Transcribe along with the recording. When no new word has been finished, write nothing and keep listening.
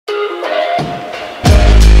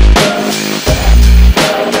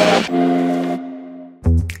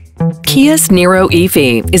Kia's Niro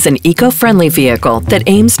EV is an eco-friendly vehicle that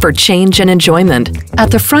aims for change and enjoyment.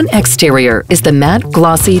 At the front exterior is the matte,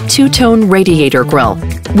 glossy, two-tone radiator grille,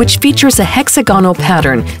 which features a hexagonal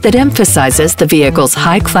pattern that emphasizes the vehicle's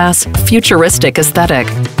high-class, futuristic aesthetic.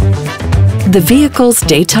 The vehicle's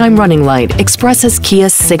daytime running light expresses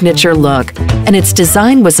Kia's signature look, and its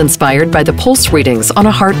design was inspired by the pulse readings on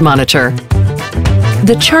a heart monitor.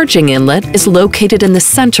 The charging inlet is located in the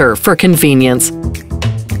center for convenience.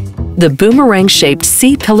 The boomerang-shaped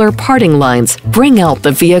C-pillar parting lines bring out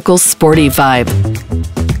the vehicle's sporty vibe.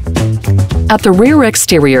 At the rear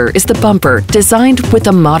exterior is the bumper designed with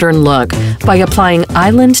a modern look by applying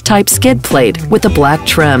island-type skid plate with a black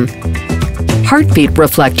trim. Heartbeat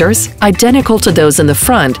reflectors, identical to those in the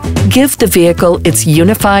front, give the vehicle its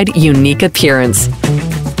unified, unique appearance.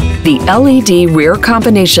 The LED rear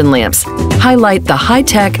combination lamps highlight the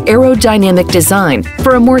high-tech aerodynamic design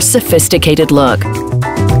for a more sophisticated look.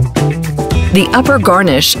 The upper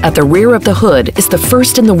garnish at the rear of the hood is the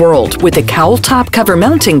first in the world with a cowl top cover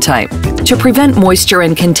mounting type to prevent moisture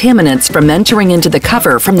and contaminants from entering into the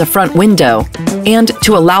cover from the front window and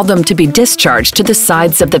to allow them to be discharged to the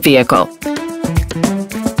sides of the vehicle.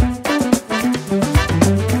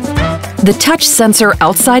 The touch sensor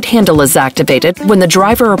outside handle is activated when the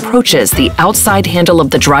driver approaches the outside handle of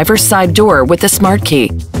the driver's side door with the smart key.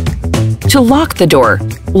 To lock the door,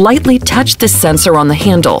 lightly touch the sensor on the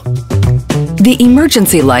handle. The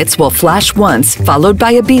emergency lights will flash once, followed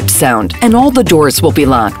by a beep sound, and all the doors will be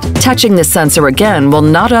locked. Touching the sensor again will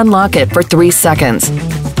not unlock it for 3 seconds.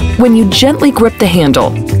 When you gently grip the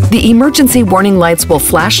handle, the emergency warning lights will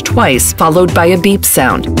flash twice, followed by a beep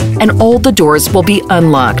sound, and all the doors will be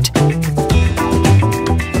unlocked.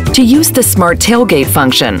 To use the smart tailgate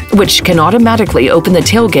function, which can automatically open the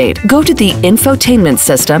tailgate, go to the infotainment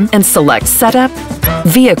system and select Setup,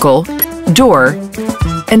 Vehicle, Door,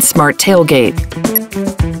 and Smart Tailgate.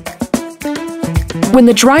 When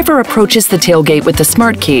the driver approaches the tailgate with the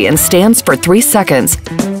smart key and stands for 3 seconds,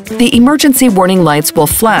 the emergency warning lights will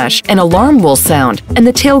flash, an alarm will sound, and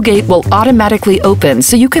the tailgate will automatically open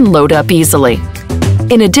so you can load up easily.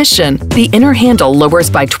 In addition, the inner handle lowers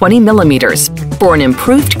by 20 millimeters for an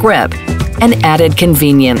improved grip and added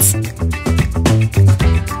convenience.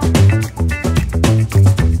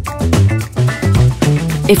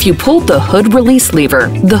 If you pull the hood release lever,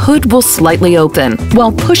 the hood will slightly open.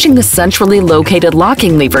 While pushing the centrally located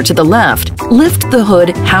locking lever to the left, lift the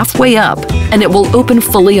hood halfway up and it will open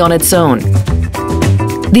fully on its own.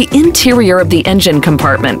 The interior of the engine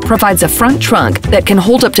compartment provides a front trunk that can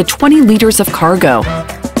hold up to 20 liters of cargo.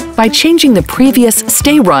 By changing the previous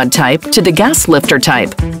stay rod type to the gas lifter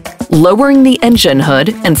type, lowering the engine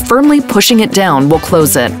hood and firmly pushing it down will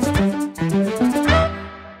close it.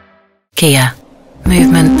 Kia.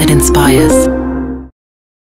 Movement that inspires.